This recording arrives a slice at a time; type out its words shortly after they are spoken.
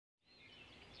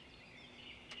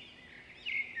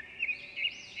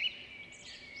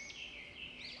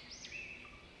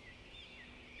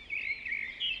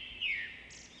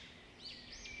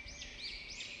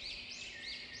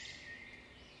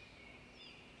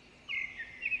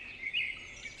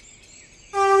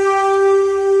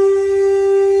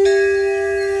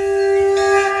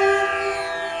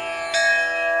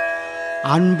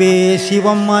அன்பே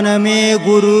சிவம் மனமே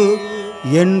குரு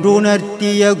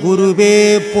என்றுணர்த்திய குருவே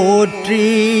போற்றி.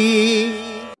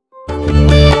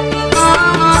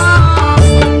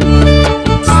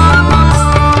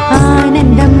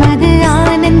 ஆனந்தம் அது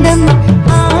ஆனந்தம்,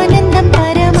 ஆனந்தம்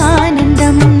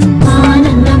பரமானந்தம்.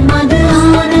 ஆனந்தம் அது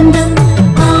ஆனந்தம்,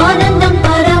 ஆனந்தம்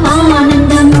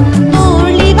பரமானந்தம்.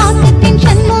 தோழி வாக்கத்தின்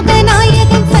சண்முக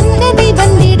நாயகன் சன்னதி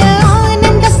வந்திட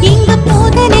ஆனந்தம். இங்கு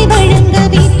போதனை வழங்க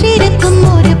வீற்றிருக்கும்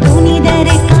ஒரு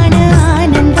புனிதரை காண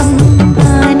ஆனந்தம்.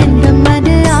 ஆனந்தம்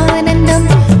அது ஆனந்தம்,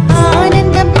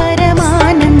 ஆனந்தம்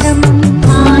பரமானந்தம்.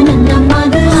 ஆனந்தம்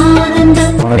அது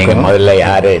ஆனந்தம். நீங்கள் முதல்ல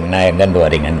யார், என்ன, எங்கேருந்து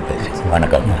வரீங்கன்னு பேசு.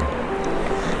 வணக்கம்.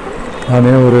 நான்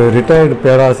ஒரு ரிட்டையர்டு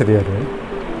பேராசிரியர்,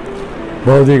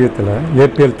 பௌதிகத்தில்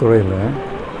ஏபிஎல் துறையில்.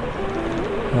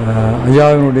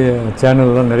 ஐயாவினுடைய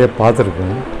சேனல்லாம் நிறைய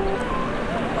பார்த்துருக்கேன்.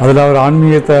 அதில் அவர்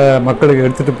ஆன்மீகத்தை மக்களுக்கு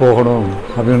எடுத்துகிட்டு போகணும்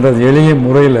அப்படின்றது எளிய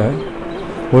முறையில்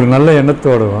ஒரு நல்ல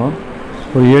எண்ணத்தோடும்,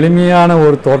 ஒரு எளிமையான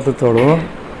ஒரு தோற்றத்தோடும்,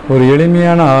 ஒரு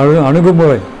எளிமையான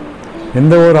அணுகுமுறை,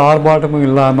 எந்த ஒரு ஆர்ப்பாட்டமும்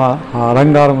இல்லாமல்,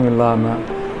 அலங்காரமும் இல்லாமல்,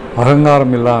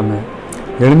 அகங்காரம் இல்லாமல்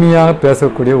எளிமையாக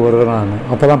பேசக்கூடிய ஒருவர் நான்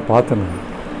அப்போ தான் பார்த்தேன்.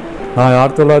 நான்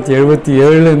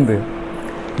 1977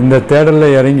 இந்த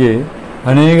தேடலில் இறங்கி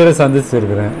அநேகரை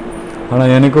சந்திச்சிருக்கிறேன்.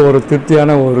 ஆனால் எனக்கு ஒரு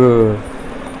திருப்தியான ஒரு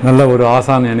நல்ல ஒரு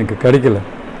ஆசான் எனக்கு கிடைக்கல.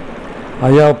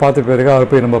 ஐயாவை பார்த்த பிறகு அவரை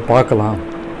போய் நம்ம பார்க்கலாம்,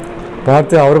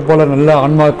 பார்த்து அவர் போல் நல்ல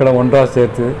ஆன்மாக்களை ஒன்றாக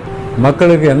சேர்த்து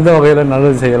மக்களுக்கு எந்த வகையில்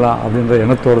நல்லது செய்யலாம் அப்படின்ற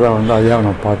எண்ணத்தோடு தான் ஐயாவை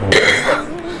நான் பார்க்கணும்.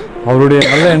 அவருடைய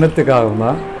நல்ல எண்ணத்துக்காக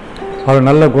தான், அவர்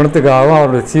நல்ல குணத்துக்காகவும்,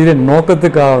 அவருடைய சீரிய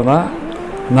நோக்கத்துக்காக தான்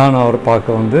நான் அவரை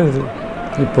பார்க்க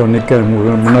இப்போ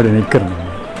முன்னாடி நிற்கிறேன்.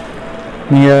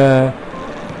 நீங்கள்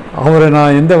அவரை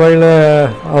நான் எந்த வழியில்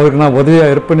அவருக்கு நான்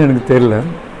உதவியாக இருப்பேன்னு எனக்கு தெரியல.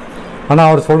 ஆனால்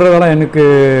அவர் சொல்கிறதெல்லாம் எனக்கு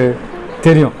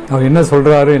தெரியும். அவர் என்ன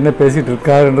சொல்கிறாரு, என்ன பேசிகிட்டு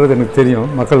இருக்காருன்றது எனக்கு தெரியும்.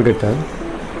 மக்கள்கிட்ட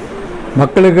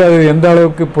மக்களுக்கு அது எந்த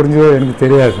அளவுக்கு புரிஞ்சதோ எனக்கு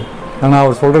தெரியாது. ஆனால்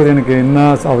அவர் சொல்கிறது எனக்கு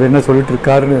அவர் என்ன சொல்லிட்டு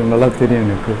இருக்காருன்னு நல்லா தெரியும்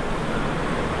எனக்கு.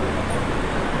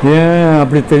 ஏன்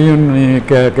அப்படி தெரியும்னு நீ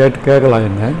கேட்கலாம்.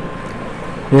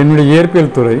 என்னுடைய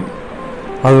இயற்பியல் துறை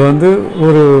அது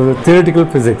ஒரு தியரிட்டிக்கல்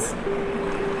ஃபிசிக்ஸ்.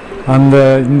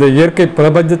 இந்த இயற்கை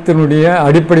பிரபஞ்சத்தினுடைய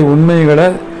அடிப்படை உண்மைகளை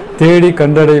தேடி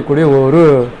கண்டடையக்கூடிய ஒரு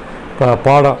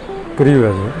பாடம் பிரிவு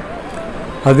அது.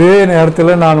 அதே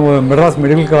நேரத்தில் நான் மெட்ராஸ்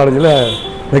மெடிக்கல் காலேஜில்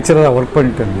லெக்சராக ஒர்க்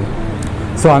பண்ணிட்டு இருந்தேன்.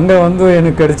 ஸோ அங்கே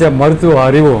எனக்கு கிடைச்ச மருத்துவ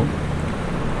அறிவும்,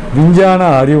 விஞ்ஞான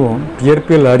அறிவும்,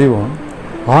 இயற்பியல் அறிவும்,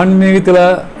 ஆன்மீகத்தில்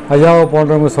ஐயாவை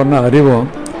போன்றவங்க சொன்ன அறிவும்,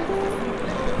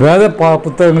 வேத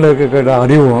புத்தகங்களுக்கு இருக்கிற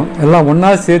அறிவும் எல்லாம் ஒன்றா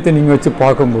சேர்த்து நீங்கள் வச்சு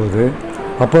பார்க்கும்போது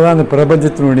அப்போ தான் அந்த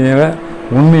பிரபஞ்சத்தினுடைய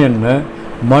உண்மை என்ன,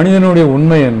 மனிதனுடைய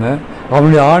உண்மை என்ன,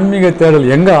 அவனுடைய ஆன்மீக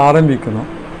தேடல் எங்கே ஆரம்பிக்கணும்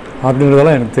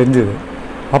அப்படின்றதெல்லாம் எனக்கு தெரிஞ்சுது.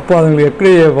 அப்போ அதுங்களுக்கு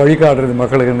எப்படி வழிகாட்டுறது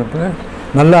மக்களுக்கு,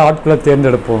 நல்ல ஆட்களை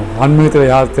தேர்ந்தெடுப்போம்.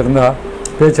 ஆன்மீகத்தில் யார் சிறந்த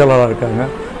பேச்சாளராக இருக்காங்க,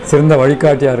 சிறந்த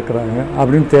வழிகாட்டியாக இருக்கிறாங்க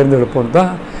அப்படின்னு தேர்ந்தெடுப்போன்னு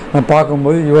தான் நான்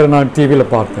பார்க்கும்போது இவரை நான்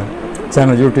டிவியில் பார்த்தேன்,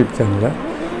 சேனல், யூடியூப் சேனலில்.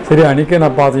 சரி, அன்றைக்கே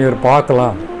நான் பார்த்தேன், இவர்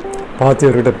பார்த்து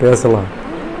இவர்கிட்ட பேசலாம்,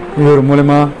 இவர்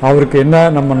மூலிமா அவருக்கு என்ன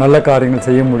நம்ம நல்ல காரியங்கள்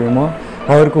செய்ய முடியுமோ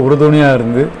அவருக்கு உறுதுணையாக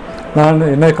இருந்து நான்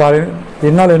என்ன காரியம்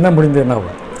என்னால் என்ன முடிஞ்சு என்ன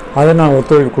அதை நான்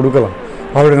ஒத்துழைப்பு கொடுக்கலாம்,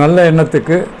 அவருடைய நல்ல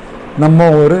எண்ணத்துக்கு நம்ம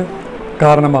ஒரு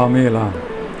காரணமாக அமையலாம்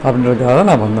அப்படின்றதுக்காக தான்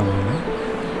நான் வந்தேன்.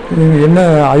 என்ன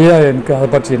ஐயா எனக்கு அதை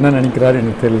பற்றி என்ன நினைக்கிறாரு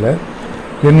எனக்கு தெரியல.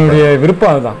 என்னுடைய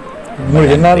விருப்பம் அதுதான்.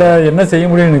 உங்களுக்கு என்னால் என்ன செய்ய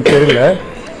முடியும்னு எனக்கு தெரியல,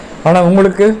 ஆனால்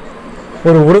உங்களுக்கு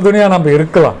ஒரு உறுதுணையாக நம்ம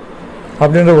இருக்கலாம்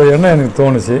அப்படின்ற ஒரு எண்ணம் எனக்கு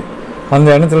தோணுச்சு. அந்த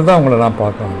எண்ணத்தில் தான் உங்களை நான்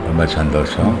பார்க்கணும். ரொம்ப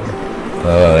சந்தோஷம்.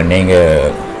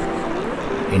 நீங்கள்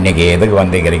இன்றைக்கி எதுக்கு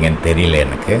வந்திருக்கிறீங்கன்னு தெரியல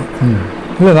எனக்கு.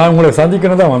 இல்லை, நான் உங்களை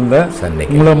சந்திக்கணும் தான் வந்தேன்.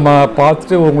 உங்களை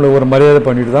பார்த்துட்டு உங்களை ஒரு மரியாதை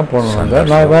பண்ணிட்டு தான் போகணும்.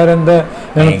 நான் வேறு எந்த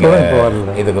எண்ணத்தோட இப்போ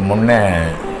வரல. இதுக்கு முன்னே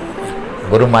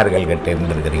குருமார்கள் கிட்ட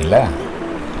இருந்திருக்கிறீங்களா?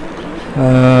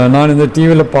 நான் இந்த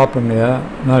டிவியில் பார்ப்பேங்க.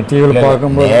 நான் டிவியில்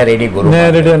பார்க்கும்போது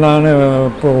நேரடியாக நான்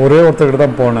இப்போ ஒரே ஒருத்தர்கிட்ட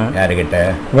தான் போனேன். யாருக்கிட்ட?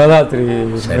 வேதாத்ரி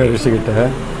ரிஷிக்கிட்ட.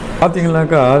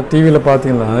 பார்த்தீங்கன்னாக்கா டிவியில்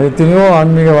பார்த்தீங்கன்னா எத்தனையோ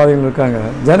ஆன்மீகவாதிகள் இருக்காங்க.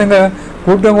 ஜனங்க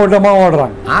கூட்டமாக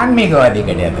ஓடுறாங்க. ஆன்மீகவாதி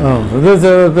கிடையாது,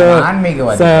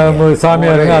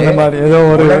 சாமியாருங்க அந்த மாதிரி ஏதோ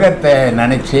ஒரு உலகத்தை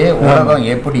நினைச்சு உலகம்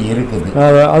எப்படி இருக்குது,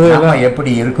 அது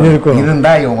எப்படி இருக்கும்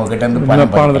இருந்தா இவங்க கிட்ட இருந்து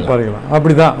பணத்தை பறிக்கலாம்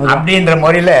அப்படிதான் அப்படின்ற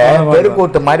முறையில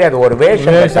பெருக்கூத்து மாதிரி அது ஒரு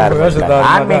வேஷம்.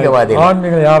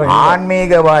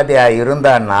 ஆன்மீகவாதியா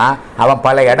இருந்தான்னா அவன்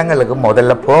பல இடங்களுக்கு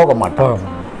முதல்ல போக மாட்டான்.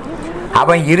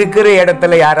 அவன் இருக்கிற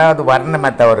இடத்துல யாராவது வரணுமே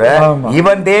தவிர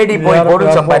இவன் தேடி போய்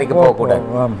பொருள் சம்பாதிக்க போக கூடாது.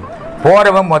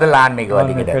 போறவன் முதல்ல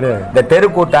ஆன்மீகவாதி கிடையாது. இந்த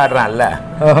தெருக்கூத்தாடுறான்ல,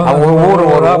 ஊர்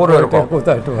ஒரு ஊர் இருக்கும்.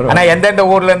 ஆனா எந்தெந்த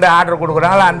ஊர்ல இருந்து ஆர்டர்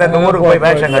கொடுக்குறாங்களோ அந்தந்த ஊருக்கு போய்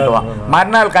வேஷம் கட்டுவான்.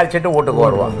 மறுநாள் கழிச்சிட்டு வீட்டுக்கு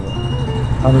வருவான்.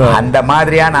 அந்த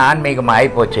மாதிரியான ஆன்மீகம்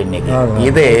ஆயிப்போச்சு இன்னைக்கு.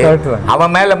 இது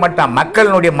அவன் மேல மட்டும்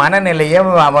மக்களுடைய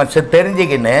மனநிலையும் அவன்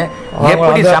தெரிஞ்சுக்கின்னு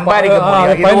எப்படி சம்பாதிக்க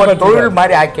முடியும், இது ஒரு தொழில்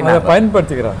மாதிரி ஆக்கினாங்க.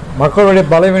 பயன்படுத்திக்கிறான் மக்களுடைய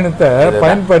பலவீனத்தை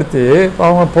பயன்படுத்தி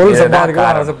அவங்க பொருள் சம்பாதிக்க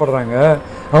ஆசைப்படுறாங்க.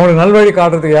 அவங்களுக்கு நல்வழி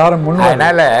காட்டுறதுக்கு யாரும் முன்ன.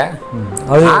 அதனால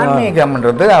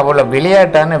ஆன்மீகம்ன்றது அவ்வளவு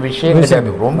விளையாட்டான விஷயம்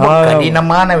கிடையாது, ரொம்ப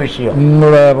கடினமான விஷயம்.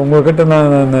 உங்ககிட்ட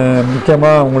நான்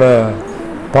முக்கியமா உங்களை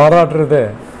பாராட்டுறது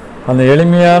அந்த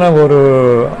எளிமையான ஒரு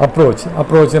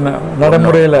அப்ரோச்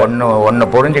நடைமுறையில் ஒன்று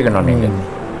புரிஞ்சுக்கணும். நீங்கள்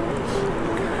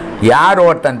யார்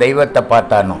ஒருத்தன் தெய்வத்தை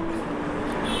பார்த்தானோ,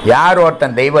 யார்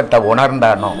ஒருத்தன் தெய்வத்தை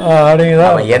உணர்ந்தானோ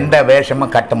அவன் எந்த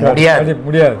வேஷமும் கட்ட முடியாது.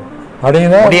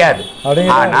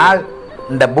 ஆனால்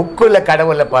இந்த புக்குல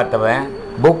கடவுளை பார்த்தவன்,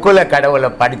 புக்குல கடவுளை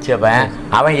படிச்சவன்,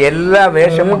 அவன் எல்லா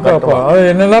வேஷமும்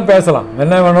என்னெல்லாம் பேசலாம்,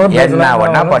 என்ன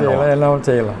வேணா பண்ணுவான், எல்லாம்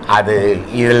செய்யலாம். அது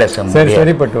இதுல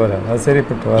சரிப்பட்டு வர, அது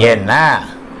சரிப்பட்டு வர. ஏன்னா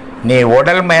நீ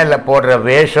உடல் மேல போடுற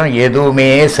வேஷம் எதுவுமே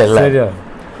செல்லாது,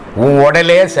 உன்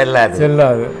உடலே செல்லாது.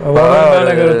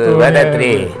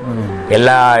 வேதத்ரி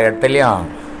எல்லா இடத்துலயும்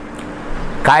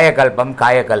காயகல்பம்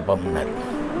காயகல்பம்னாரு.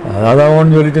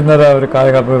 அதான் சொல்லிட்டு இருந்தாரு அவர்.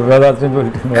 காயகல்பம் வேதாத்தையும்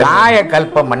சொல்லிட்டு இருந்தாரு.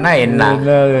 காயகல்பம்னா என்ன,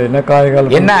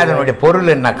 காயகல்பம் என்ன, அதனுடைய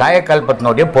பொருள் என்ன,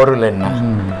 காயகல்பத்தினுடைய பொருள் என்ன?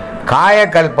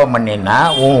 காயகல்பம் பண்ணினா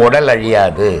உன் உடல்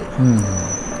அழியாது.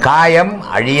 காயம்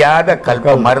அழியாத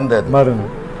கல்பம் மருந்து,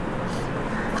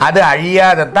 அது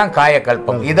அழியாததான்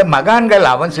காயகல்பம். இத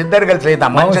மகான்கள் அவன் சித்தர்கள்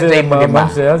செய்தான், மனுஷன் செய்ய முடியுமா?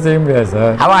 செய்ய முடியாது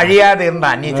சார். அவன் அழியாது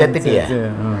இருந்தான், நீ செத்துட்டிய.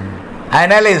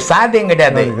 அதனால இது சாத்தியம்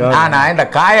கிடையாது. ஆனா இந்த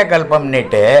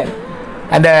காயகல்பம்னுட்டு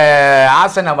அந்த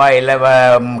ஆசன வாயில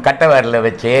கட்ட வரல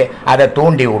வச்சு அதை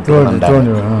தூண்டி விட்டு,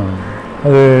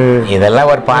 இதெல்லாம்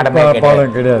ஒரு பாடமே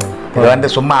கிடையாது. இது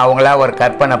சும்மா அவங்களா ஒரு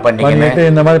கற்பனை பண்ணிக்கிட்டு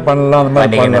இந்த மாதிரி பண்ணலாம்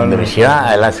இந்த விஷயம்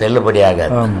அதெல்லாம் செல்லுபடி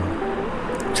ஆகாது.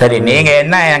 சரி, நீங்க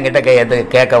என்ன என்கிட்ட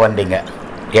கேட்க வந்தீங்க?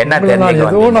 என்ன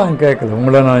எதுவும் நான் கேட்கல,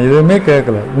 உங்களை நான் எதுவுமே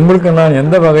கேட்கல. உங்களுக்கு நான்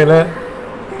எந்த வகையில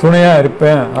துணையா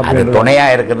இருப்பேன், அது துணையா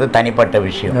இருக்கிறது தனிப்பட்ட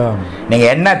விஷயம். நீங்க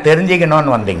என்ன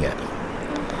தெரிஞ்சுக்கணும்னு வந்தீங்க?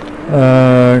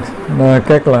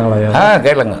 கேட்கலாங்களா?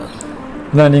 கேளுங்க.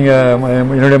 நீங்கள்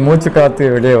என்னுடைய மூச்சு காற்று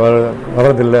வெளியே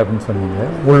வர்றதில்லை அப்படின்னு சொன்னீங்க,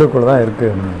 உள்ளுக்குள்ளே தான்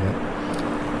இருக்குதுன்னீங்க.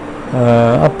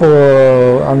 அப்போது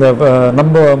அந்த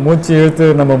நம்ம மூச்சு இழுத்து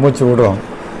நம்ம மூச்சு விடுறோம்,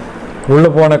 உள்ளே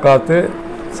போன காற்று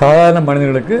சாதாரண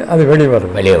மனிதர்களுக்கு அது வெளியே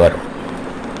வரும்.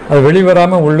 அது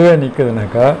வெளிவராமல் உள்ளே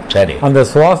நிற்குதுனாக்கா சரி, அந்த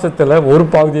சுவாசத்தில் ஒரு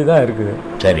பகுதி தான் இருக்குது.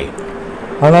 சரி.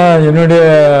 ஆனால் என்னுடைய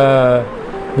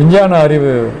விஞ்ஞான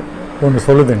அறிவு ஒன்று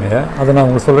சொல்லுதுங்க, அதை நான்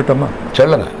உங்களுக்கு சொல்லட்டுமா?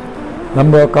 சொல்லுங்க.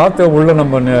 நம்ம காற்றை உள்ள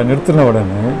நம்ம நிறுத்தின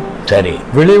உடனே சரி,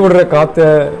 வெளிவிடுற காற்றை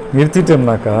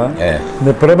நிறுத்திட்டோம்னாக்கா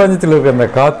இந்த பிரபஞ்சத்தில் இருக்கிற அந்த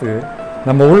காற்று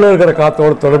நம்ம உள்ளே இருக்கிற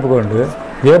காற்றோட தொடர்பு கொண்டு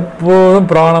எப்போதும்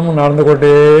பிராணமும் நடந்து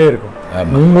கொண்டே இருக்கும்.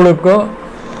 உங்களுக்கும்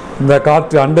இந்த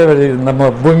காற்று அண்டை வெளி நம்ம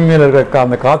பூமி மேலே இருக்கிற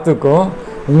அந்த காற்றுக்கும்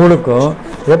உங்களுக்கும்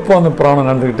எப்போ அந்த பிராணம்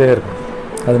நடந்துக்கிட்டே இருக்கும்.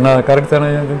 அது நான் கரெக்ட் தானே?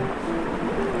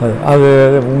 அது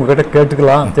உங்ககிட்ட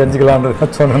கேட்டுக்கலாம், தெரிஞ்சுக்கலான்ற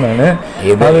சொன்னேன் நான்.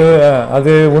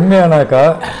 அது உண்மையானாக்கா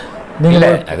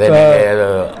நீங்கள்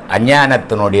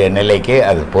அஞ்ஞானத்தினுடைய நிலைக்கு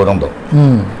அது பொருந்தும்.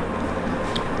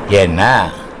 ஏன்னா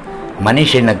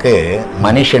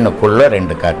மனுஷனுக்குள்ள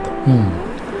ரெண்டு காத்து,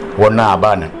 ஒன்று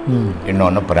அபானன்,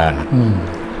 இன்னொன்று பிராணன்.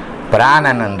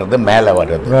 பிராணன்ன்றது மேலே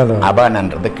வருது,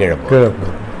 அபானன்றது கீழே போகுது.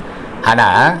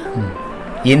 ஆனால்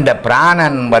இந்த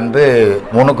பிராணன்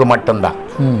உனக்கு மட்டும்தான்.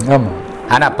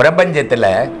 ஆனால்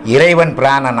பிரபஞ்சத்தில் இறைவன்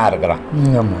பிராணனா இருக்கிறான்,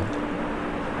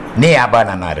 நீ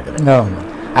அபானனா இருக்கிற.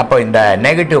 அப்போ இந்த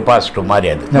நெகட்டிவ் பாசிட்டிவ் மாதிரி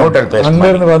அது நியூட்ரல் பேஸ்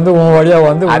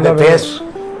அது பேஸ்.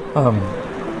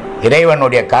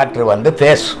 இறைவனுடைய காற்று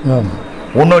பேஸ்,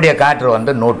 உன்னுடைய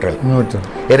காற்று நியூட்ரல்.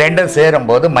 ரெண்டும்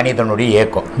சேரும்போது மனிதனுடைய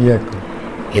இயக்கம்.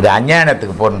 இது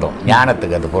அஞ்ஞானத்துக்கு பொருந்தும்,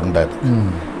 ஞானத்துக்கு அது பொருந்தாது.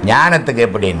 ஞானத்துக்கு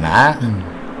எப்படின்னா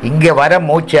இங்கே வர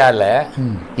மூச்சால்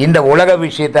இந்த உலக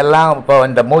விஷயத்தெல்லாம் இப்போ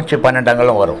இந்த மூச்சு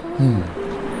பன்னெண்டங்களும் வரும்.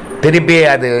 திருப்பி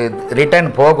அது ரிட்டர்ன்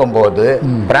போகும்போது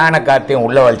பிராண காத்தையும்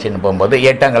உள்ள வலிச்சுன்னு போகும்போது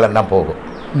 8 அங்கலம் தான் போகும்,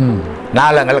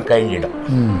 4 அங்கலம் கழிஞ்சிடும்.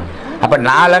 அப்போ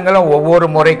 4 அங்கலம் ஒவ்வொரு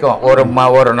முறைக்கும்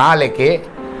ஒரு நாளைக்கு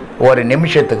ஒரு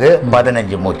நிமிஷத்துக்கு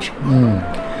 15 மூச்சு.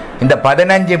 இந்த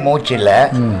 15 மூச்சில்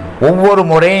ஒவ்வொரு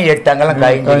முறையும் 8 அங்கலம்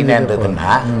கழிஞ்சிக்கின்னு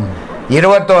இருந்ததுன்னா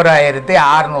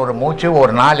 21,600 மூச்சு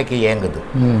ஒரு நாளைக்கு இயங்குது.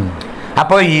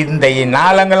 அப்போ இந்த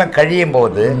 4 அங்கலம் கழியும்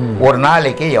போது ஒரு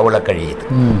நாளைக்கு எவ்வளோ கழியுது?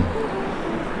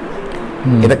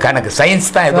 இது கணக்கு, சயின்ஸ்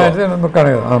தான்.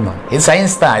 இது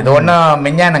சயின்ஸ் தான், இது ஒன்றும்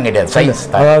விஞ்ஞானம் கிடையாது, சயின்ஸ்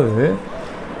தான். அதாவது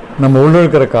நம்ம உள்ள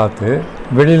இருக்கிற காற்று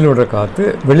வெளியில் விடுற காற்று,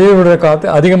 வெளியில் விடுற காற்று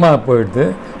அதிகமாக போயிடுது,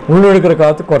 உள்ள இருக்கிற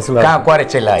காற்று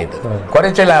குறைச்சல் ஆகுது.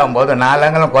 குறைச்சல் ஆகும்போது 4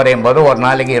 அங்கலம் குறையும் போது ஒரு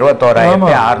நாளைக்கு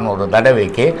 21,600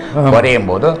 தடவைக்கு குறையும்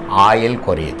போது ஆயில்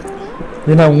குறையுது.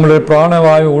 ஏன்னா உங்களுடைய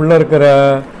பிராணவாயு உள்ள இருக்கிற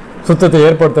சுத்தத்தை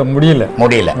ஏற்படுத்த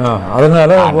முடியல.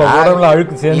 அதனால உடம்புல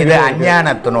அழுக்கு சேர்ந்து. இது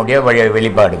அஞ்ஞானத்தினுடைய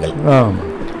வெளிப்பாடுகள்.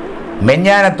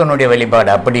 மெஞ்ஞானத்தினுடைய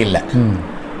வெளிப்பாடு அப்படி இல்லை.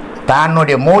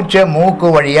 தன்னுடைய மூச்சை மூக்கு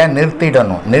வழியா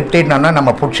நிறுத்திட்டோம்னா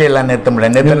நம்ம புட்சையெல்லாம் நிறுத்த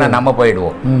முடியல. நிறுத்தினா நம்ம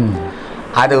போயிடுவோம்.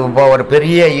 அது இப்போ ஒரு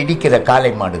பெரிய இடிக்கிற காளை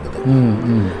மாடுக்குது.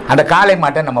 அந்த காளை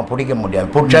மாட்டை நம்ம பிடிக்க முடியாது.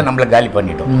 பிடிச்சா நம்மளை காலி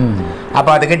பண்ணிட்டோம். அப்போ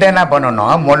அதுக்கிட்ட என்ன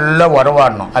பண்ணணும், மொல்ல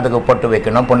உறவாடணும். அதுக்கு பொட்டு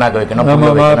வைக்கணும், புண்ணாக்கு வைக்கணும்,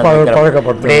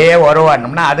 அப்படியே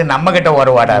உறவாடணும்னா அது நம்ம கிட்ட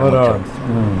உறவாட ஆரம்பிச்சோம்.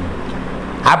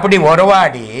 அப்படி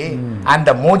உறவாடி அந்த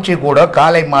மூச்சு கூட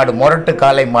காளை மாடு, முரட்டு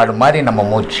காளை மாடு மாதிரி நம்ம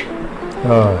மூச்சு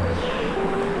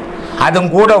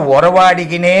அதுவும் கூட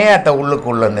உறவாடிக்கினே அதை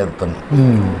உள்ளுக்குள்ள நிறுத்தணும்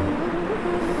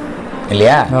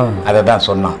இல்லையா? அதை தான்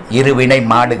சொன்னான், இருவினை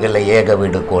மாடுகளை ஏக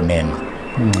விடுக்கோன்னேன்னு.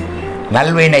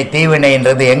 நல்வினை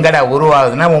தீவினைன்றது எங்கடா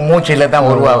உருவாகுதுன்னா உன் மூச்சில தான்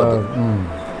உருவாகுது.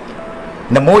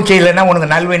 இந்த மூச்சு இல்லைன்னா உனக்கு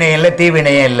நல்வினையும் இல்லை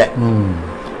தீவினையும் இல்லை.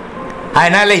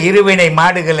 அதனால இருவினை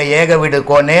மாடுகளை ஏக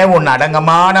விடுக்கோனே, உன்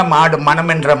அடங்கமான மாடு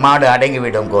மனம் என்ற மாடு அடங்கி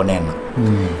விடும் கோனேன்னு.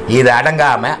 இது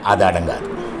அடங்காம அது அடங்காது,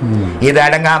 இது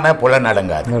அடங்காம புலன்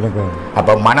அடங்காது.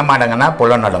 அப்ப மனம் அடங்குனா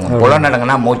புலன் அடங்கும், புலன்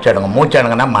அடங்குனா மூச்சு அடங்கும், மூச்சு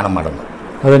அடங்குனா மனம் அடங்கும்.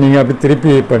 அதை நீங்க அப்படி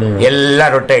திருப்பி பண்ணி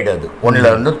எல்லாம் ரொட்டேட் ஆகுது,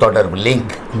 ஒன்றுல இருந்து தொடர்பு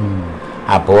லிங்க்.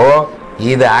 அப்போ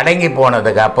இது அடங்கி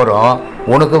போனதுக்கு அப்புறம்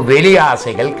உனக்கு வெளி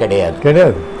ஆசைகள் கிடையாது.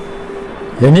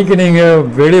 என்னைக்கு நீங்க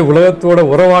வெளி உலகத்தோட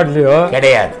உறவாடலையோ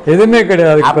கிடையாது, எதுவுமே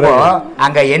கிடையாது. அப்போ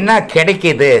அங்க என்ன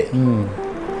கிடைக்குது,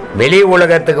 வெளி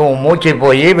உலகத்துக்கு மூச்சு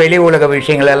போய் வெளி உலக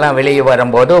விஷயங்கள் எல்லாம் வெளியே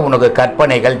வரும்போது உனக்கு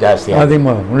கற்பனைகள் ஜாஸ்தி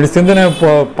அதிகமா, உன்னுடைய சிந்தனை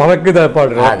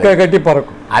கட்டி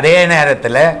பறக்கும். அதே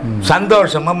நேரத்துல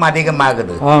சந்தோஷமும்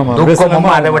அதிகமாகுது,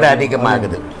 துக்கமும் அதை விட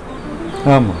அதிகமாகுது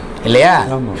இல்லையா?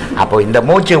 அப்போ இந்த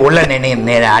மூச்சு உள்ள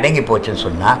அடங்கி போச்சுன்னு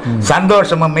சொன்னா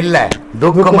சந்தோஷமும் இல்ல,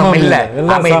 துக்கமும் இல்ல,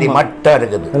 அமைதி மட்டும்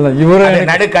இருக்குது. இவரு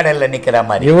நடுக்கடல்ல நிக்கிற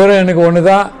மாதிரி. இவரு எனக்கு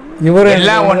ஒண்ணுதான், இவரு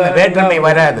எல்லாம் ஒண்ணு, வேற்றுமை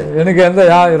வராது. எனக்கு எந்த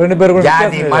ரெண்டு பேரும்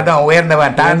ஜாதி மதம்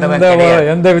உயர்ந்தவன் தாழ்ந்தவன்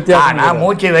எந்த வித்தியாசம். ஆனா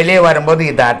மூச்சு வெளியே வரும்போது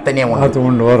இது அத்தனையும்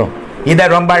ஒண்ணு வரும். இத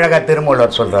ரொம்ப அழகா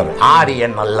திருமூலர் சொல்றாரு,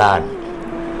 ஆரியன் நல்லான்.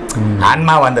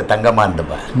 ஆன்மா வந்து தங்கமா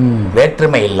இருந்துப்பா,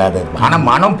 வேற்றுமை இல்லாதது. ஆனா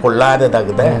மனம்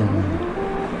பொல்லாததாகுத.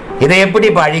 இதை எப்படி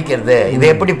அழிக்கிறது, இதை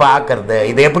எப்படி பார்க்கறது,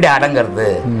 இதை எப்படி அடங்கிறது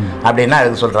அப்படின்னா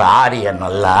அதுக்கு சொல்ற ஆரியன்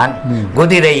நல்லான்.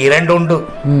 குதிரை இரண்டுண்டு.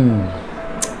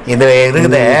 இது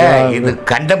இருக்குது, இது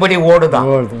கண்டபடி ஓடுதான்.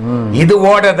 இது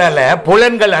ஓடுறதால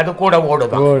புலன்கள் அது கூட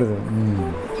ஓடுதான்.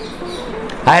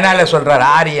 அதனால சொல்றார்,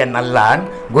 ஆரியன் நல்லான்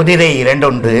குதிரை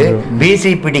இரண்டொன்று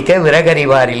வீசி பிடிக்க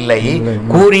விறகறிவார் இல்லை,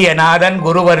 கூறிய நாதன்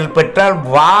குருவரில் பெற்றால்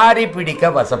வாரி பிடிக்க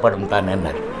வசப்படும் தான். என்ன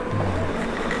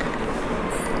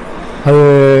அது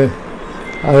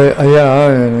ஐயா,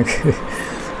 எனக்கு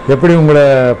எப்படி உங்களை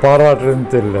பாராட்டுறதுன்னு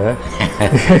தெரியல.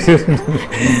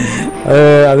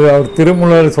 அது அவர்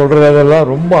திருமூலர் சொல்றதெல்லாம்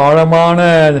ரொம்ப ஆழமான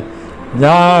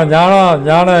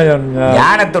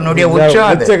ஞானத்தினுடைய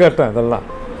உச்சகட்டம். அதெல்லாம்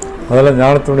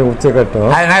ஞானத்தினுடைய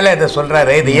உச்சகட்டம். அதனால இதை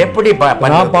சொல்றாரு. இது எப்படி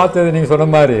நான் பார்த்தது நீங்க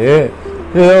சொன்ன மாதிரி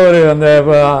ஏதோ ஒரு அந்த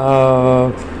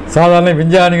சாதாரண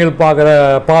விஞ்ஞானிகள் பார்க்குற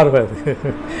பார்வை அது.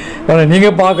 நீங்க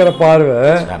பார்க்குற பார்வை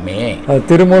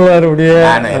திருமூலருடைய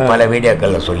பல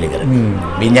வீடியோக்கள்ல சொல்லிக்கிறேன்.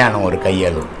 விஞ்ஞானம் ஒரு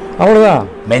கையளவு, அவ்வளவுதான்.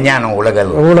 மெஞ்ஞானம்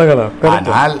உலகளவு.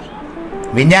 ஆனால்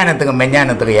விஞ்ஞானத்துக்கும்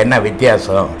மெஞ்ஞானத்துக்கு என்ன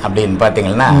வித்தியாசம் அப்படின்னு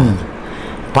பார்த்தீங்கன்னா,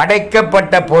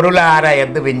 படைக்கப்பட்ட பொருளை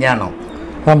ஆராயறது விஞ்ஞானம்.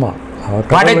 ஆமா,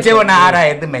 படைச்சவனை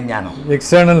ஆராயறது மெஞ்ஞானம்.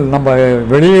 எக்ஸ்டர்னல் நம்ம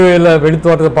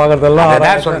வெளித்தோட்டத்தை பார்க்கறதெல்லாம்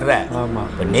அதான் சொல்றேன்.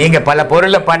 நீங்க பல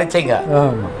பொருளை படைச்சீங்க,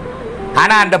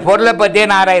 ஆனா அந்த பொருளை பத்தியே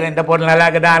நான் ஆராயிறேன். இந்த பொருள் நல்லா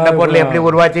இருக்குதா, அந்த பொருள் எப்படி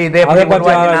உருவாச்சு, இதே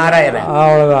உருவாச்சு ஆராயிறேன்.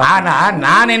 ஆனா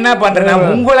நான் என்ன பண்றேன்னா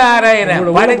உங்களை ஆராயிறேன்,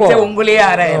 படைச்ச உங்களையே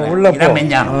ஆராயிறேன்.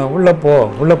 உள்ள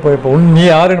போ இப்போ நீ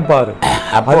யாருன்னு பாரு.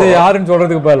 அது யாருன்னு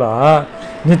சொல்றதுக்கு பதிலா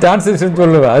நீ டிரான்ஸ்லேஷன்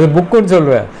சொல்லுவ, அது புக்குன்னு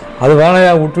சொல்லுவேன். அது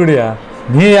வேணையா விட்டுடியா,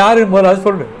 நீ யாருன்னு போல அது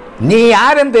சொல்லு. நீ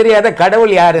யாருன்னு தெரியாத,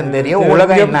 கடவுள் யாருன்னு தெரியும்,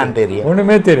 உலகம் என்னன்னு தெரியும்,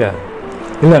 ஒண்ணுமே தெரியாது.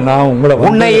 இல்ல நான்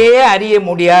உன்னையே அறிய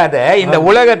முடியாத இந்த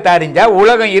உலகத்தை அறிஞ்சா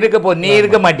உலகம் இருக்க போ, நீ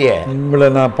இருக்க மாட்டிய. உங்களை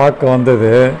நான் பார்க்க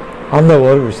வந்தது அந்த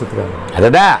ஒரு விஷயத்துக்காக.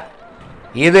 அதுதான்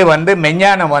இது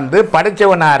மெஞ்ஞானம்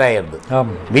படைச்சவன் ஆராயிறது,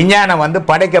 விஞ்ஞானம்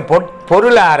படைக்க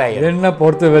பொருள் ஆராயிறது. என்ன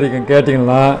பொறுத்த வரைக்கும்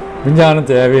கேட்டீங்கன்னா விஞ்ஞானம்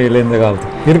தேவையில்லை. இந்த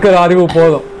காலத்துக்கு இருக்கிற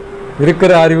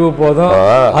அறிவு போதும்.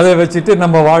 அதை வச்சுட்டு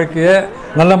நம்ம வாழ்க்கையை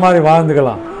நல்ல மாதிரி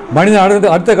வாழ்ந்துக்கலாம். மனிதன்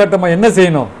அடுத்த கட்டமாக என்ன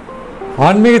செய்யணும்,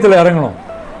 ஆன்மீகத்தில் இறங்கணும்.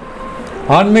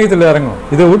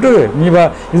 இதை விட்டு நீ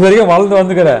இது வரைக்கும் வளர்ந்து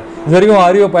வந்துக்கிற, இது வரைக்கும்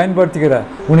அறிவை பயன்படுத்திக்கிற,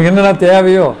 உனக்கு என்னென்ன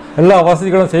தேவையோ எல்லா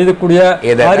வசதிகளும் செய்யக்கூடிய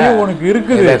அறிவு உனக்கு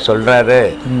இருக்குது சொல்றாரு.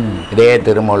 இதே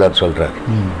திருமூலர் சொல்றாரு.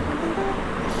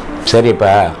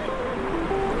 சரிப்பா,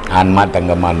 ஆன்மா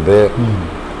தங்கமா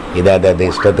இதை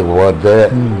இஷ்டத்துக்கு போகுது,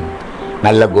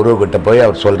 நல்ல குரு கிட்ட போய்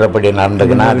அவர் சொல்றபடி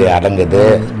நடந்துக்குன்னா அது அடங்குது.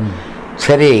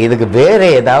 சரி, இதுக்கு வேற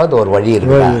ஏதாவது ஒரு வழி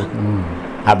இருக்குதா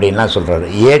அப்படின்லாம் சொல்றாரு.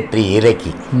 ஏற்றி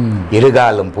இறக்கி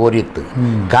இருகாலும் பூரித்து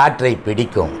காற்றை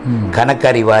பிடிக்கும்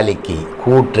கணக்கறிவாளிக்கு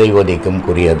கூற்றை ஒதிக்கும்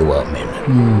குறியதுவாமே.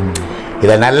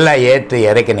 இதை நல்லா ஏற்றி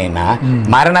இறக்கினீங்கன்னா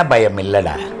மரண பயம்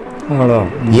இல்லடா,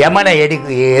 யமனை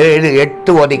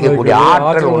எட்டு ஒதிக்கக்கூடிய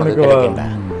ஆற்றல் உனக்கு கிடைக்கின்ற.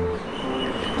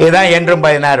 இதுதான் என்றும்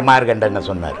 16 மார்கண்டன்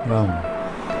சொன்னார்.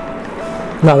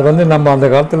 அது வந்து நம்ம அந்த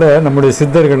காலத்தில் நம்முடைய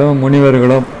சித்தர்களும்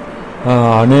முனிவர்களும்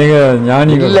அநேக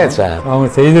ஞானிகள் இல்லை சார், அவங்க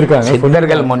செய்திருக்காங்க.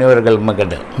 சித்தர்கள் முனிவர்கள்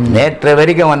மக்கள் நேற்று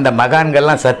வரைக்கும் வந்த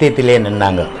மகான்கள்லாம் சத்தியத்திலே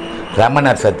நின்னாங்க.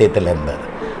 ரமணர் சத்தியத்தில் இருந்தார்,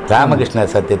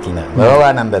 ராமகிருஷ்ணர் சத்தியத்தில் இருந்தார்,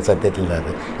 யோகானந்த சத்தியத்தில்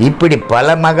இருந்தார். இப்படி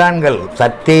பல மகான்கள்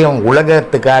சத்தியம்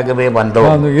உலகத்துக்காகவே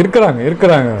வந்தவங்க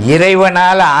இருக்கிறாங்க,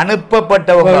 இறைவனால்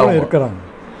அனுப்பப்பட்டவங்க இருக்கிறாங்க.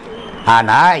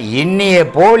 ஆனா இன்னிய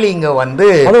போல் இங்க வந்து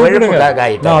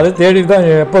அதை தேடி தான்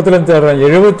எப்பத்துல தேடுறேன்,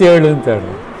 77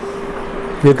 தேடுறேன்.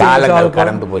 காலங்கள்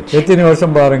கடந்து போச்சு. எத்தனை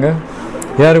வருஷம் பாருங்க,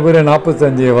 ஏறக்குறைய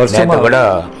 45 வருஷம் கூட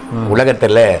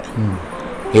உலகத்துல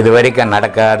இது வரைக்கும்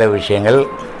நடக்காத விஷயங்கள்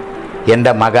எந்த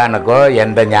மகானுக்கோ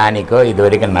எந்த ஞானிக்கோ இது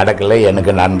வரைக்கும் நடக்கல.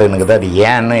 எனக்கு நடந்துனுக்குது, அது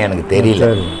ஏன்னு எனக்கு தெரியல.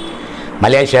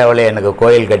 மலேசியாவில் எனக்கு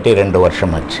கோயில் கட்டி 2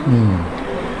 வருஷம் ஆச்சு.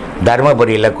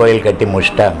 தர்மபுரியில் கோயில் கட்டி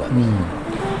முடிச்சிட்டாங்க.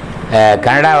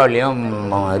 கனடாவிலையும்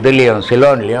இதுலேயும்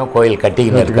சிலோன்லேயும் கோயில்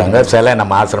கட்டிக்கிட்டு இருக்காங்க. சிலை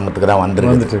நம்ம ஆசிரமத்துக்கு தான்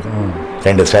வந்துருக்கு,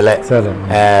 2 சிலை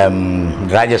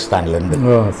ராஜஸ்தான்லேருந்து.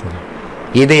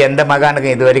 இது எந்த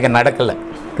மகானுக்கும் இது வரைக்கும் நடக்கலை,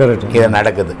 இது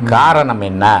நடக்குது. காரணம்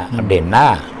என்ன அப்படின்னா,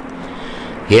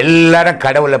 எல்லாரும்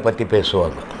கடவுளை பற்றி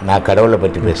பேசுவாங்க. நான் கடவுளை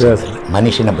பற்றி பேசுறது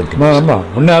மனுஷனை பற்றி.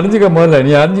 உன்னை அறிஞ்சிக்க முதல்ல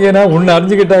நீ அறிஞ்சிக்கனா உன்னை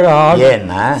அறிஞ்சிக்கிட்டாங்க.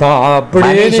 ஏன்னா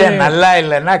மனுஷன் நல்லா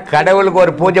இல்லைன்னா கடவுளுக்கு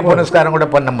ஒரு பூஜை புனஸ்காரம் கூட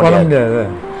பண்ண முடியாது.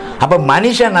 அப்போ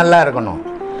மனுஷன் நல்லா இருக்கணும்,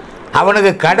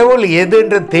 அவனுக்கு கடவுள்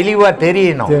எதுன்றது தெளிவாக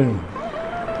தெரியணும்.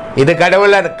 இது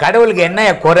கடவுளுக்கு என்ன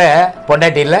குறை?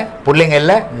 பொண்டாட்டி இல்லை, பிள்ளைங்க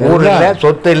இல்லை, ஊர் இல்லை,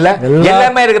 சொத்து இல்லை,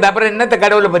 எல்லாமே இருக்குது. அப்புறம் என்னத்தை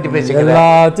கடவுளை பற்றி பேசிக்கலாம்?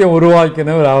 எல்லாத்தையும்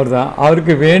உருவாக்கினவர் அவர் தான்.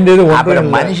 அவருக்கு வேண்டியது அப்புறம்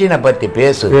மனுஷனை பற்றி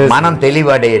பேசு, மனம்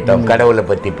தெளிவடையட்டும், கடவுளை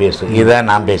பற்றி பேசு.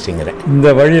 இதுதான் நான் பேசுகிறேன். இந்த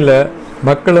வழியில்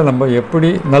மக்களை நம்ம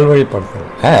எப்படி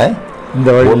நல்வழிப்படுத்துறோம்? இந்த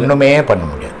வழி ஒன்றுமே பண்ண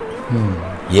முடியாது.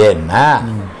 ஏன்னா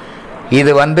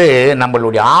இது வந்து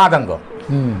நம்மளுடைய ஆதங்கம்,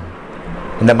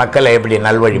 இந்த மக்களை எப்படி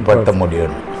நல்வழிப்படுத்த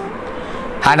முடியும்.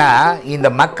 ஆனால் இந்த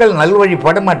மக்கள்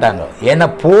நல்வழிப்பட மாட்டாங்க. ஏன்னா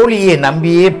போலியை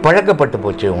நம்பியே பழக்கப்பட்டு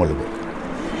போச்சு உங்களுக்கு.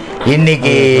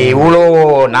 இன்னைக்கு இவ்வளோ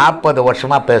 40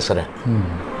 வருஷமாக பேசுகிறேன்.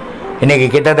 இன்னைக்கு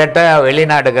கிட்டத்தட்ட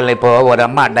வெளிநாடுகள் இப்போ ஒரு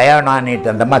அம்மா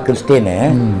டயானானிட்டு, அந்த அம்மா கிறிஸ்டின்னு,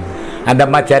 அந்த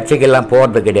அம்மா சர்ச்சுக்கெல்லாம்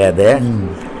போகிறது கிடையாது.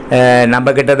 நம்ம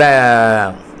கிட்ட தான்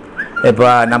இப்போ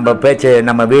நம்ம பேச்சு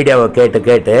நம்ம வீடியோவை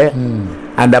கேட்டு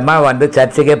அந்த அம்மா வந்து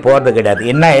சர்ச்சுக்கே போகிறது கிடையாது.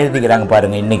 என்ன எழுதிக்கிறாங்க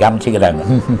பாருங்க, இன்னைக்கு அமைச்சிக்கிறாங்க.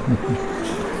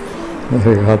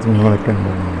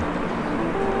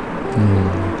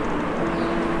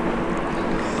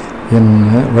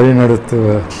 என்ன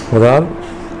வழிநடத்துவதால்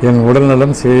என்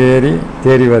உடல்நலம்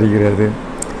தேறி வருகிறது.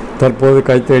 தற்போது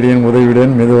கைத்தடியின்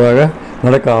உதவியுடன் மெதுவாக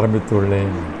நடக்க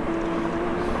ஆரம்பித்துள்ளேன்.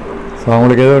 ஸோ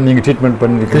அவங்களுக்கு ஏதோ நீங்கள் ட்ரீட்மெண்ட்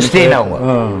பண்ணிருக்கீங்க.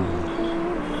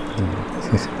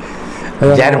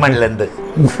 ஜெர்மன்லேருந்து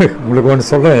உங்களுக்கு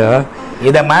ஒன்று சொல்கிறேயா,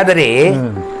 இதை மாதிரி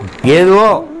ஏதோ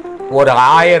ஒரு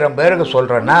 1000 பேருக்கு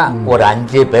சொல்கிறேன்னா ஒரு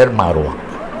 5 பேர் மாறுவான்.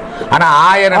 ஆனால்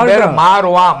 1000 பேர்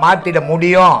மாற்றிட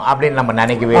முடியும் அப்படின்னு நம்ம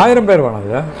நினைக்கவே. 1000 பேர் வேணாம்,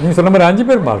 நீங்கள் சொன்ன மாதிரி 5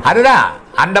 பேர் மாறும். அதுதான்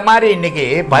அந்த மாதிரி இன்னைக்கு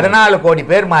 14 கோடி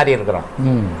பேர் மாறி இருக்கிறோம்.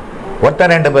 ஒருத்த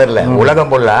 2 பேர்ல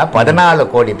உலகம் ஃபுல்லா 14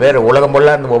 கோடி பேர் உலகம்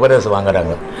ஃபுல்லா இந்த உபதேசம்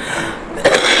வாங்குறாங்க.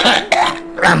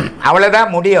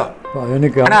 அவ்வளவுதான் முடியும்.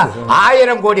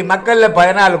 1000 கோடி மக்கள்ல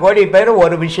 14 கோடி பேர்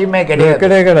ஒரு விஷயமே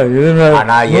கிடையாது.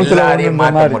 ஆனா எல்லாரையும்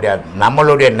மாற்ற முடியாது.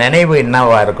 நம்மளுடைய நினைவு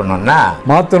என்னவா இருக்கணும்னா,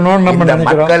 மாத்தணும், நம்ம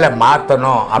மக்களை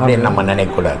மாத்தணும் அப்படின்னு நம்ம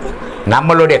நினைக்க கூடாது.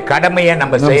 நம்மளுடைய கடமையை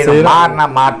நம்ம செய்யணும்.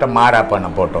 மாறா பண்ண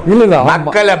போட்டோம்.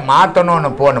 மக்களை மாத்தணும்னு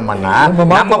போனோம்னா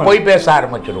நம்ம போய் பேச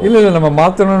ஆரம்பிச்சிடுவோம். இல்ல நம்ம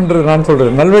மாத்தணும்ன்றது நான்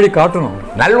சொல்றேன், நல்வழி காட்டணும்,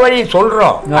 நல்வழி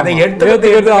சொல்றோம். அதை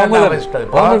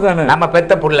எடுத்து நம்ம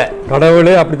பெத்த புள்ள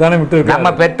கடவுளே அப்படித்தானே விட்டு,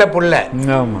 நம்ம பெத்த புள்ள,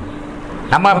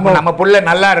 நம்ம புள்ள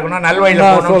நல்லா இருக்கணும், நல்வழியில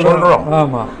போகணும்னு சொல்றோம்.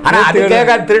 ஆனா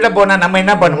அதுக்காக திருட போனா நம்ம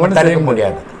என்ன பண்ணுவோம்? தடுக்க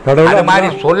முடியாது. அது மாதிரி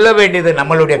சொல்ல வேண்டியது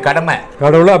நம்மளுடைய கடமை.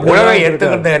 கடவுளை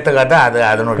எடுத்துக்காத அது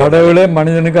அதனுடைய கடவுளே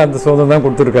மனிதனுக்கு அந்த சுதந்திரம் தான்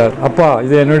கொடுத்துருக்காரு. அப்பா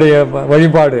இது என்னுடைய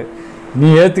வழிபாடு, நீ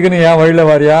ஏத்துக்கணும், என் வழியில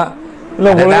வாரியா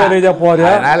இல்ல உலக ரீதியா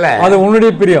போறியா அது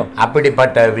உன்னுடைய பிரியம்.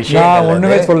 அப்படிப்பட்ட விஷயம் நான்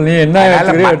ஒண்ணுமே சொல்ல, நீ என்ன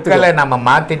மக்களை நம்ம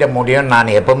மாத்திட முடியும்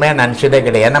நான் எப்பவுமே நினைச்சதே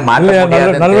கிடையாது. ஏன்னா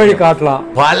மாத்த நல்வழி காட்டலாம்.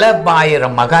 பல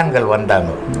ஆயிரம் மகான்கள் வந்தாங்க,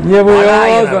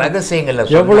 ரகசியங்கள்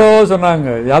எவ்வளவு சொன்னாங்க.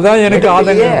 அதான் எனக்கு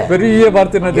பெரிய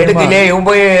வார்த்தை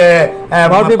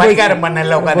பரிகாரம்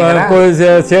பண்ணல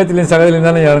சேத்துலையும் சகதிலையும்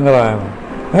தானே இறங்குறாங்க.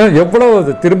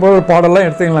 எவ்வளவு திருமூலர் பாடெல்லாம்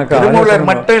எடுத்தீங்களாக்கா? திருமூலர்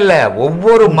மட்டும் இல்ல,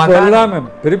 ஒவ்வொரு எல்லாமே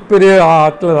பெரிய பெரிய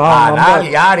ஆட்கள்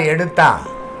யார் எடுத்தான்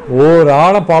ஒரு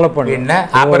ஆழம் ஃபாலோ பண்ண.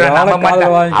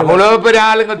 அவ்வளவு பெரிய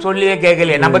ஆளுங்க சொல்லியே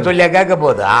கேட்கலையே, நம்ம சொல்லியா கேட்க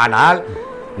போகுது. ஆனால்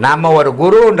நம்ம ஒரு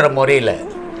குருன்ற முறையில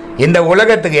இந்த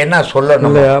உலகத்துக்கு என்ன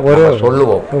சொல்லணும்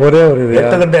சொல்லுவோம். ஒரே ஒரு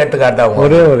எடுத்துக்காட்டா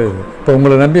ஒரே ஒரு இது. இப்போ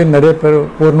உங்களை நம்பி நிறைய பேர்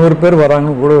ஒரு 100 பேர்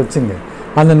வராங்கன்னு கூட வச்சுங்க.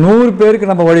 அந்த 100 பேருக்கு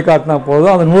நம்ம வழி காட்டினா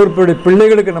போதும். அந்த 100 பேருடைய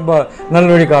பிள்ளைகளுக்கு நம்ம நல்ல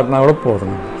வழி காட்டினா கூட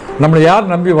போதும். நம்மளை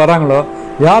யார் நம்பி வராங்களோ,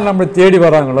 யார் நம்மளை தேடி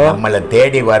வராங்களோ, நம்மளை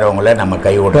தேடி வரவங்கள நம்ம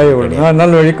கைவிட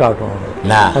நல்ல வழி காட்டுவோம்.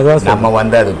 நம்ம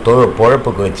அது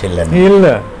பொழப்புக்கு வச்சு இல்லை.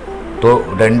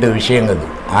 2 விஷயங்கள்,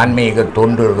 ஆன்மீக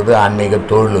தொண்டு இருக்குது, ஆன்மீக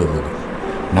தொழில் இருக்குது.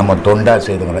 நம்ம தொண்டா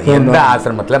செய்துக்கிறோம். எந்த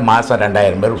ஆசிரமத்தில் மாதம்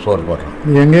 2000 பேருக்கு சோறு போடுறோம்.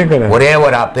 எங்கே ஒரே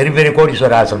ஒரு பெரிய பெரிய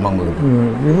கோடீஸ்வர ஆசிரமம் இருக்குது,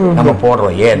 நம்ம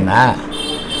போடுறோம். ஏன்னா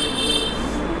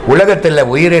உலகத்தில்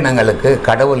உயிரினங்களுக்கு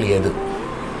கடவுள் எது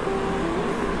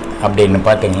அப்படின்னு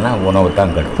பார்த்தீங்கன்னா உணவு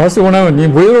தான் கடவுள். ஃபர்ஸ்ட் உணவு. நீ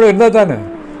உயிரோடு இருந்தால் தானே.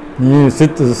 நீ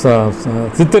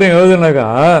சித்திரை எழுதுனாக்கா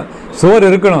சோறு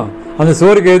இருக்கணும். அந்த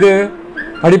சோறுக்கு எது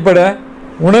அடிப்படை?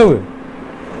 உணவு.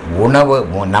 உணவு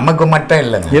நமக்கு மட்டும்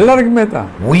இல்லைங்க, எல்லாருக்குமே தான்.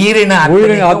 உயிரின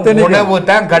அத்தனை உணவு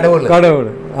தான் கடவுள்.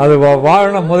 கடவுள் அது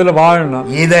வாழணும், முதல்ல வாழணும்.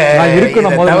 இதை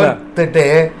இருக்கணும். முதல்ல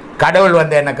கடவுள்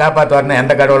என்ன காப்பாற்றுவார்னு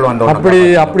எந்த கடவுள்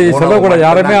அப்படி சொல்லக்கூடாது.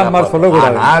 யாருமே அந்த மாதிரி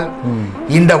சொல்லக்கூடாது. ஆனால்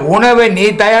இந்த உணவை நீ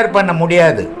தயார் பண்ண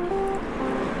முடியாது.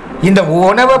 இந்த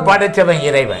உணவை படைச்சவன்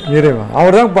இறைவன்.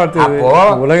 அவர் தான் பார்த்து. அப்போ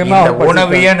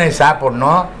உணவையும் நீ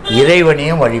சாப்பிடணும்,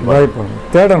 இறைவனையும் வழிபாடு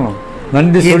தேடணும்.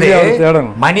 நன்றி சொல்லி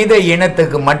தேடணும். மனித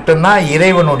இனத்துக்கு மட்டும்தான்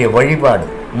இறைவனுடைய வழிபாடு.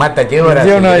 மற்ற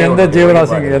எந்த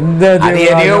ஜீவராசி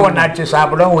எதையோ ஒன்னாச்சு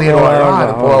சாப்பிடும், உயிர் வாழும்,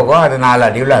 அது போகும், அது 4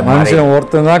 அடிவில் மனுஷன்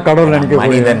ஒருத்தன் தான் கடவுள் நினைக்க.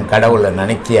 மனிதன் கடவுளை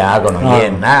நினைச்சி ஆகணும்.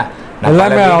 ஏன்னா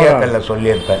எல்லாமே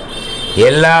சொல்லியிருப்பேன்,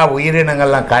 எல்லா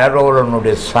உயிரினங்கள்லாம்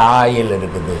கடவுளனுடைய சாயல்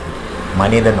இருக்குது.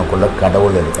 மனிதனுக்குள்ள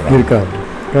கடவுள்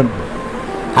இருக்கிறார்.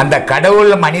 அந்த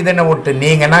கடவுள் மனிதனை விட்டு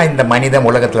நீங்கன்னா இந்த மனிதன்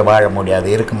உலகத்துல வாழ முடியாது,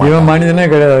 இருக்க முடியும். மனிதனே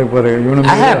கிடையாது,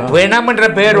 பிணம்ன்ற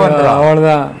பேர் வந்துடும்.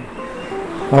 அவ்வளவுதான்,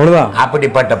 அவ்வளவுதான்.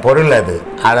 அப்படிப்பட்ட பொருள் அது.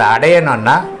 அதை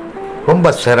அடையணும்னா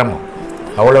ரொம்ப சிரமம்.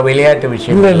 அவ்வளோ விளையாட்டு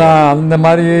விஷயம் இல்லை. நான் அந்த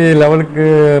மாதிரி லெவலுக்கு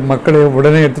மக்களை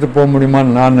உடனே எடுத்துகிட்டு போக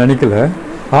முடியுமான்னு நான் நினைக்கல.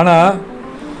 ஆனால்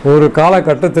ஒரு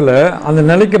காலகட்டத்தில் அந்த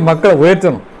நிலைக்கு மக்களை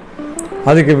உயர்த்தணும்.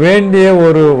 அதுக்கு வேண்டிய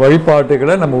ஒரு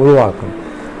வழிபாட்டுகளை நம்ம உருவாக்கணும்.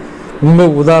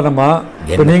 உதாரணமாக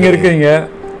இப்போ நீங்கள் இருக்கீங்க,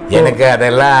 எனக்கு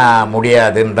அதெல்லாம்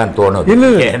முடியாதுன்னு தான் தோணுது. இல்லை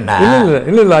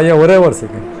இல்லை ஐயா, ஒரே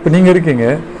வருஷத்துக்கு இப்போ நீங்கள் இருக்கீங்க,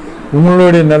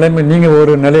 உங்களுடைய நிலைமை, நீங்கள்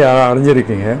ஒரு நிலையை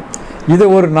அடைஞ்சிருக்கீங்க. இதை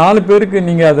ஒரு 4 பேருக்கு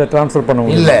நீங்கள் அதை ட்ரான்ஸ்ஃபர் பண்ண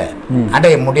முடியும். இல்லை,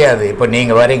 அடைய முடியாது. இப்போ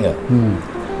நீங்கள் வரீங்க,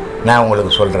 நான்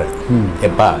உங்களுக்கு சொல்கிறேன்,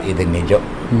 எப்பா இது நிஜம்,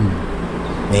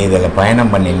 நீ இதில்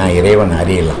பயணம் பண்ணினா இறைவன்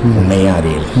அறியலாம், உன்னையும்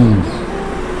அறியலாம்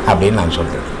அப்படின்னு நான்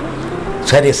சொல்கிறேன்.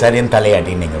 சரி சரின்னு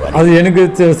தலையாட்டி நீங்கள் வர. அது எனக்கு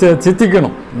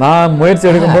சித்திக்கணும். நான் முயற்சி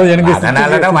எடுக்கும்போது எனக்கு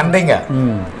அதனால தான் வந்தீங்க.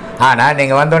 ஆனால்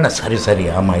நீங்கள் வந்தோடனே சரி சரி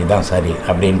ஆமாம் இதுதான் சரி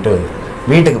அப்படின்ட்டு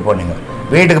வீட்டுக்கு போனீங்க.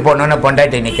 வீட்டுக்கு போனோன்னே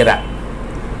பொண்டாட்டி நிற்கிறா.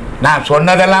 நான்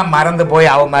சொன்னதெல்லாம் மறந்து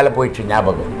போய் அவன் மேலே போயிடுச்சு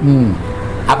ஞாபகம்.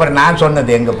 அப்புறம் நான்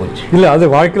சொன்னது எங்கே போச்சு? இல்லை,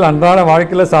 அது வாழ்க்கையில், அன்றாட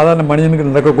வாழ்க்கையில் சாதாரண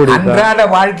மனிதனுக்கு நடக்கக்கூடிய அன்றாட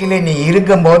வாழ்க்கையில் நீ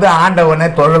இருக்கும்போது ஆண்டவனை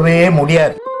தொழவே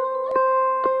முடியாது.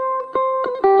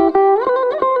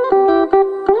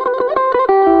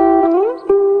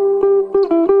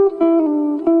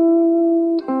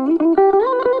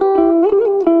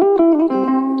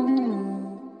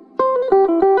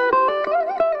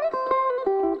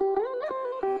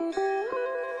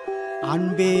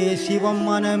 அன்பே சிவம்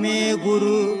மனமே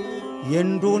குரு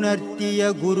என்றுணர்த்திய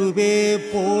குருவே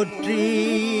போற்றி.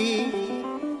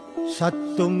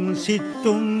 சத்தும்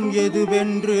சித்தும்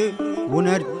எதுவென்று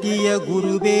உணர்த்திய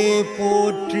குருவே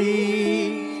போற்றி.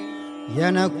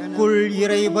 எனக்குள்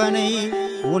இறைவனை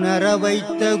உணர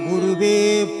வைத்த குருவே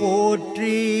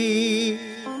போற்றி.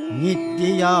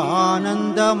 நித்திய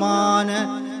ஆனந்தமான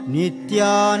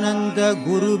நித்யானந்த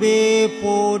குருவே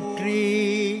போற்றி.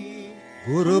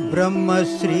 குரு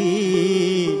பிரம்மஸ்ரீ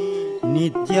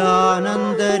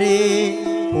நித்யானந்தரே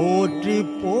போற்றி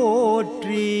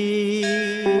போற்றி.